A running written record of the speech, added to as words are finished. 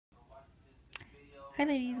Hi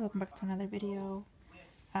ladies, welcome back to another video.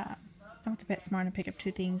 I went to Petsmart and picked up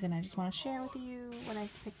two things, and I just want to share with you what I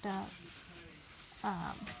picked up.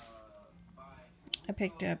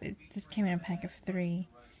 This came in a pack of 3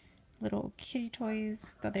 little kitty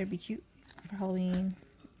toys. Thought they'd be cute for Halloween.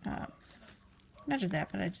 Not just that,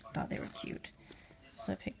 but I just thought they were cute.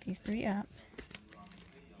 So I picked these 3 up.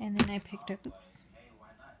 And then I picked up,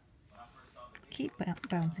 keep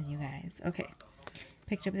bouncing you guys. Okay.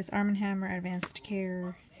 Picked up this Arm & Hammer Advanced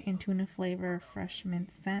Care in tuna flavor fresh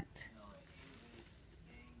mint scent.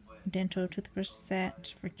 Dental toothbrush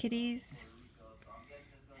set for kitties.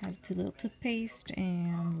 Has 2 little toothpaste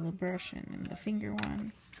and a little brush and the finger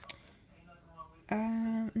one.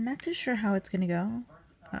 Not too sure how it's gonna go.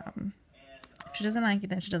 If she doesn't like it,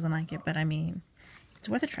 then she doesn't like it, but I mean, it's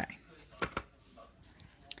worth a try.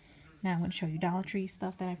 Now I'm going to show you Dollar Tree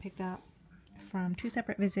stuff that I picked up from 2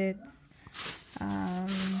 separate visits.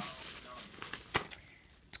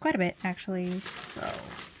 It's quite a bit, actually, so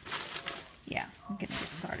yeah, I'm going to get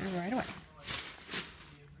started right away.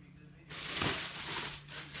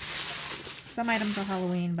 Some items are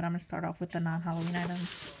Halloween, but I'm going to start off with the non-Halloween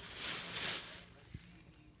items.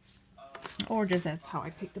 Or just as how I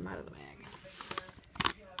picked them out of the bag.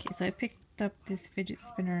 Okay, so I picked up this fidget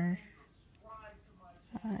spinner.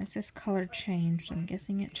 It says color change, so I'm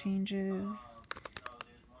guessing it changes.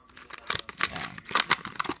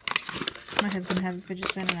 My husband has a fidget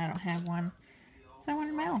spinner and I don't have one, so I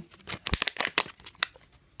wanted my own.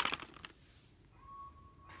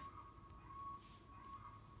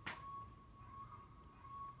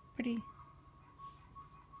 Pretty.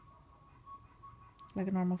 Like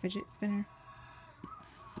a normal fidget spinner.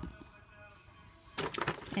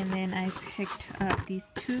 And then I picked up these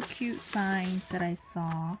 2 cute signs that I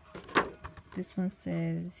saw. This one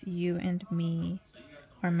says, "You and me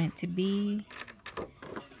are meant to be."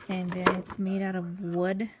 And then it's made out of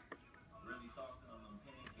wood.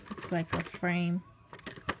 It's like a frame.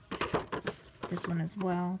 This one as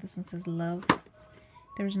well. This one says love.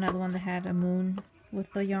 There was another one that had a moon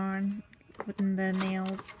with the yarn within the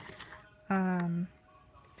nails. And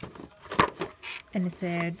it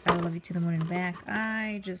said, "I love you to the moon and back."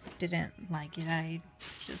 I just didn't like it. I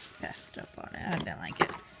just passed up on it. I didn't like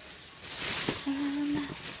it.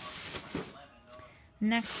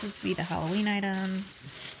 Next is the Halloween items.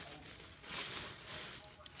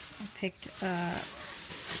 I picked up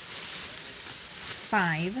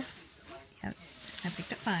 5. Yes, I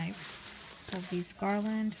picked up 5 of these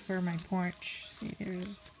garland for my porch. See,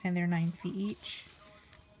 and they're 9 feet each.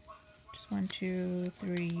 Just 1, 2,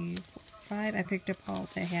 3, 4, 5. I picked up all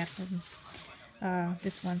they had from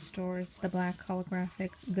this one store. It's the black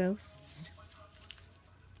holographic ghosts.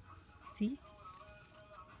 See?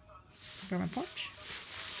 For my porch.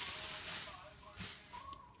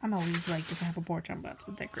 I'm always like, if I have a porch, I'm about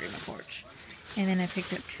to decorate my porch. And then I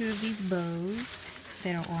picked up 2 of these bows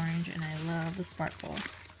that are orange, and I love the sparkle.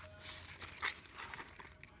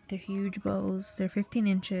 They're huge bows. They're 15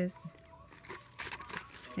 inches.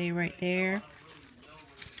 Stay right there.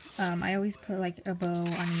 I always put like a bow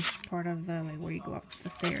on each part of the, like where you go up the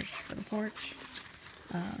stairs for the porch.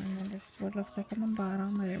 And then this is what it looks like on the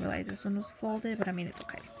bottom. I didn't realize this one was folded, but I mean, it's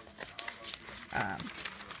okay.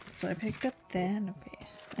 So I picked up that. Okay,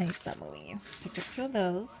 I need to stop moving you. Picked up 2 of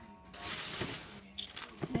those.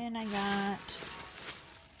 Then I got,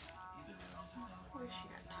 where is she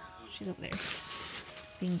at? She's over there.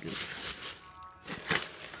 Being goofy.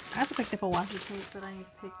 I also picked up a washi tape, but I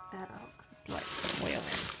picked that up because it's like way over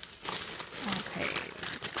there. Okay,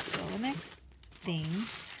 so the next thing,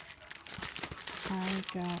 I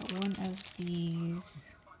got one of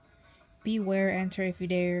these "Beware, enter if you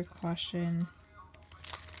dare, caution"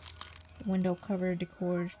 window cover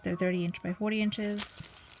decors. They're 30 inch by 40 inches.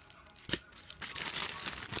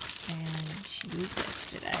 And she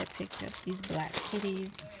guessed it, I picked up these black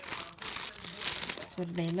kitties. That's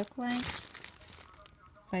what they look like.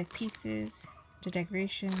 5 pieces to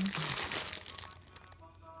decoration.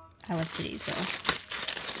 I love kitties though.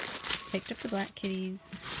 Picked up the black kitties.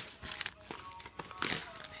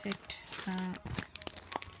 Picked up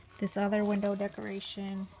this other window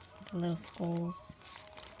decoration. The little skulls.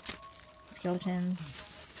 Skeletons.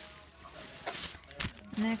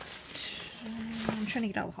 Next, I'm trying to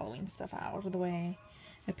get all the Halloween stuff out of the way.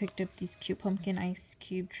 I picked up these cute pumpkin ice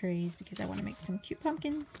cube trays because I want to make some cute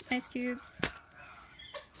pumpkin ice cubes.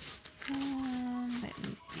 Let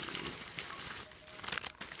me see.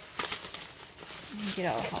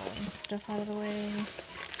 Get all the Halloween stuff out of the way.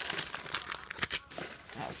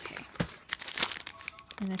 Okay.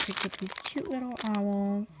 And I picked up these cute little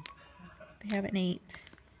owls. They have an 8.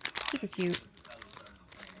 Super cute.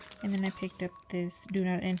 And then I picked up this Do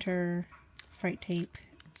Not Enter fright tape.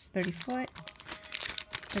 It's 30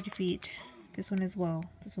 feet. This one as well.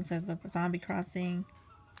 This one says the Zombie Crossing.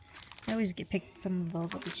 I always picked some of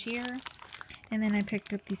those up each year. And then I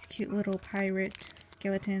picked up these cute little pirate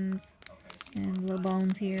skeletons and little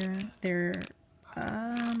bones here. They're,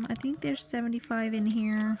 I think there's 75 in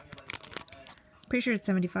here. Pretty sure it's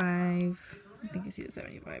 75. I think I see the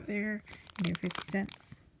 75 there. And they're 50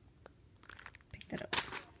 cents. Pick that up.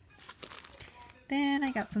 Then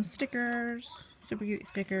I got some stickers. Super cute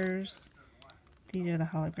stickers. These are the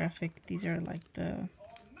holographic. These are like the,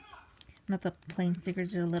 not the plain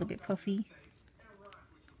stickers, they're a little bit puffy.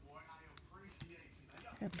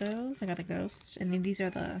 Got those. I got the ghost. And then these are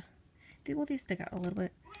the, well, these stick out a little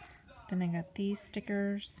bit. Then I got these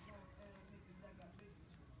stickers.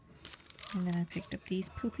 And then I picked up these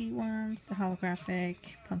poofy ones, the holographic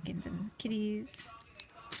pumpkins and kitties.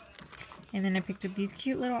 And then I picked up these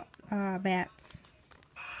cute little bats,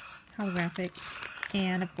 holographic.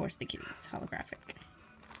 And of course the kitties, holographic.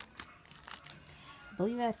 I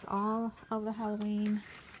believe that's all of the Halloween.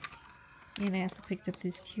 And I also picked up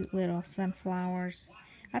these cute little sunflowers.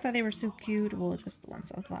 I thought they were so cute. Well, just the one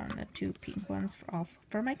sunflower and the two pink ones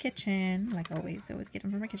for my kitchen. Like always, I always get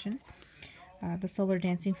them for my kitchen. The solar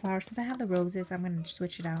dancing flower. Since I have the roses, I'm going to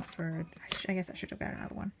switch it out for, I guess I should have got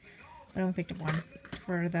another one. But I only picked up one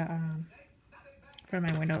for the, for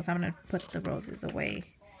my windows. I'm going to put the roses away.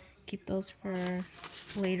 Keep those for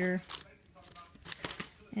later.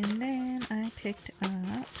 And then I picked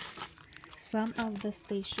up some of the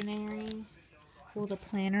stationery, well, the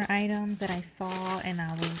planner items that I saw, and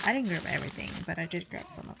I didn't grab everything, but I did grab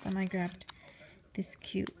some of them. I grabbed this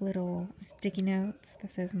cute little sticky notes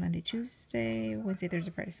that says Monday, Tuesday, Wednesday,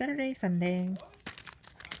 Thursday, Friday, Saturday, Sunday.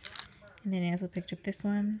 And then I also picked up this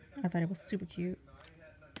one. I thought it was super cute.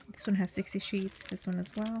 This one has 60 sheets, this one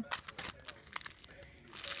as well.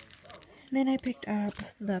 Then I picked up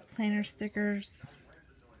the planner stickers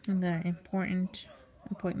and the important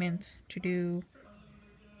appointment to do,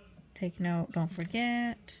 take note, don't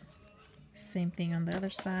forget. Same thing on the other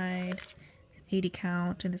side. 80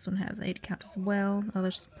 count, and this one has 80 count as well.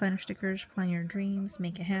 Other planner stickers, plan your dreams,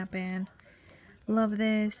 make it happen. Love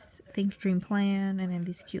this. Think, dream, plan. And then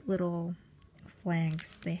these cute little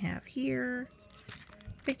flags they have here.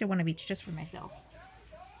 Picked up one of each just for myself.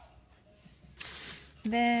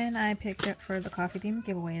 Then I picked up for the coffee theme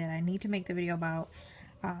giveaway that I need to make the video about,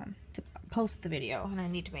 to post the video, and I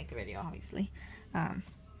need to make the video obviously.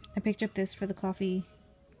 I picked up this for the coffee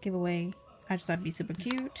giveaway. I just thought it'd be super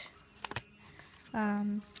cute.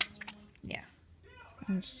 Yeah,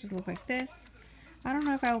 and it just look like this. I don't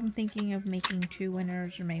know if I'm thinking of making 2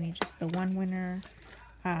 winners or maybe just the 1 winner.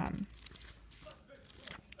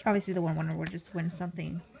 Obviously the 1 winner would just win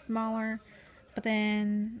something smaller, but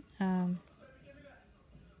then I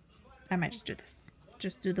might just do this.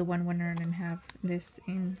 Just do the 1 winner and then have this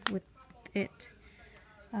in with it.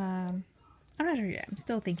 I'm not sure yet. I'm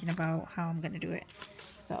still thinking about how I'm gonna do it.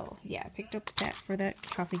 So yeah, I picked up that for that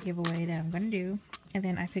coffee giveaway that I'm gonna do. And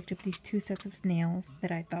then I picked up these 2 sets of snails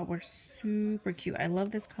that I thought were super cute. I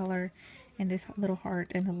love this color and this little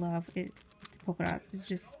heart and the love. It's polka dots. It's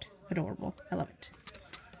just adorable. I love it.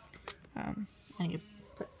 I need to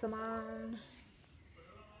put some on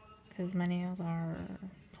because my nails are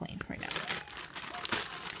plain right now.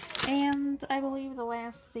 And I believe the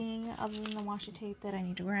last thing other than the washi tape that I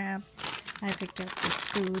need to grab, I picked up this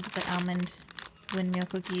food, the almond windmill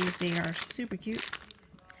cookies. They are super cute.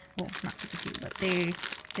 Well, not super cute, but they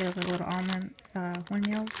look like little almond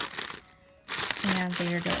windmills, and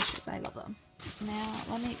they are delicious. I love them. Now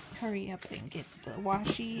let me hurry up and get the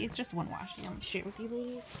washi. It's just one washi. I'm gonna share with you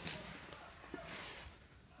ladies.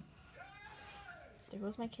 There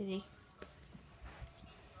goes my kitty.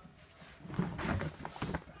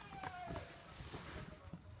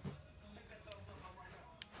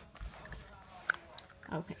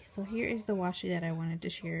 Okay, so here is the washi that I wanted to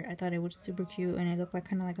share. I thought it was super cute and it looked like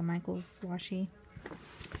kind of like a Michael's washi.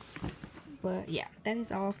 But yeah, that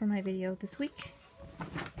is all for my video this week.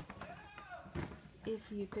 If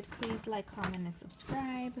you could please like, comment, and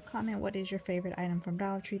subscribe. Comment what is your favorite item from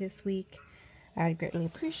Dollar Tree this week. I'd greatly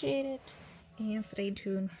appreciate it. And stay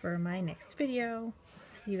tuned for my next video.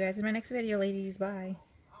 See you guys in my next video, ladies. Bye.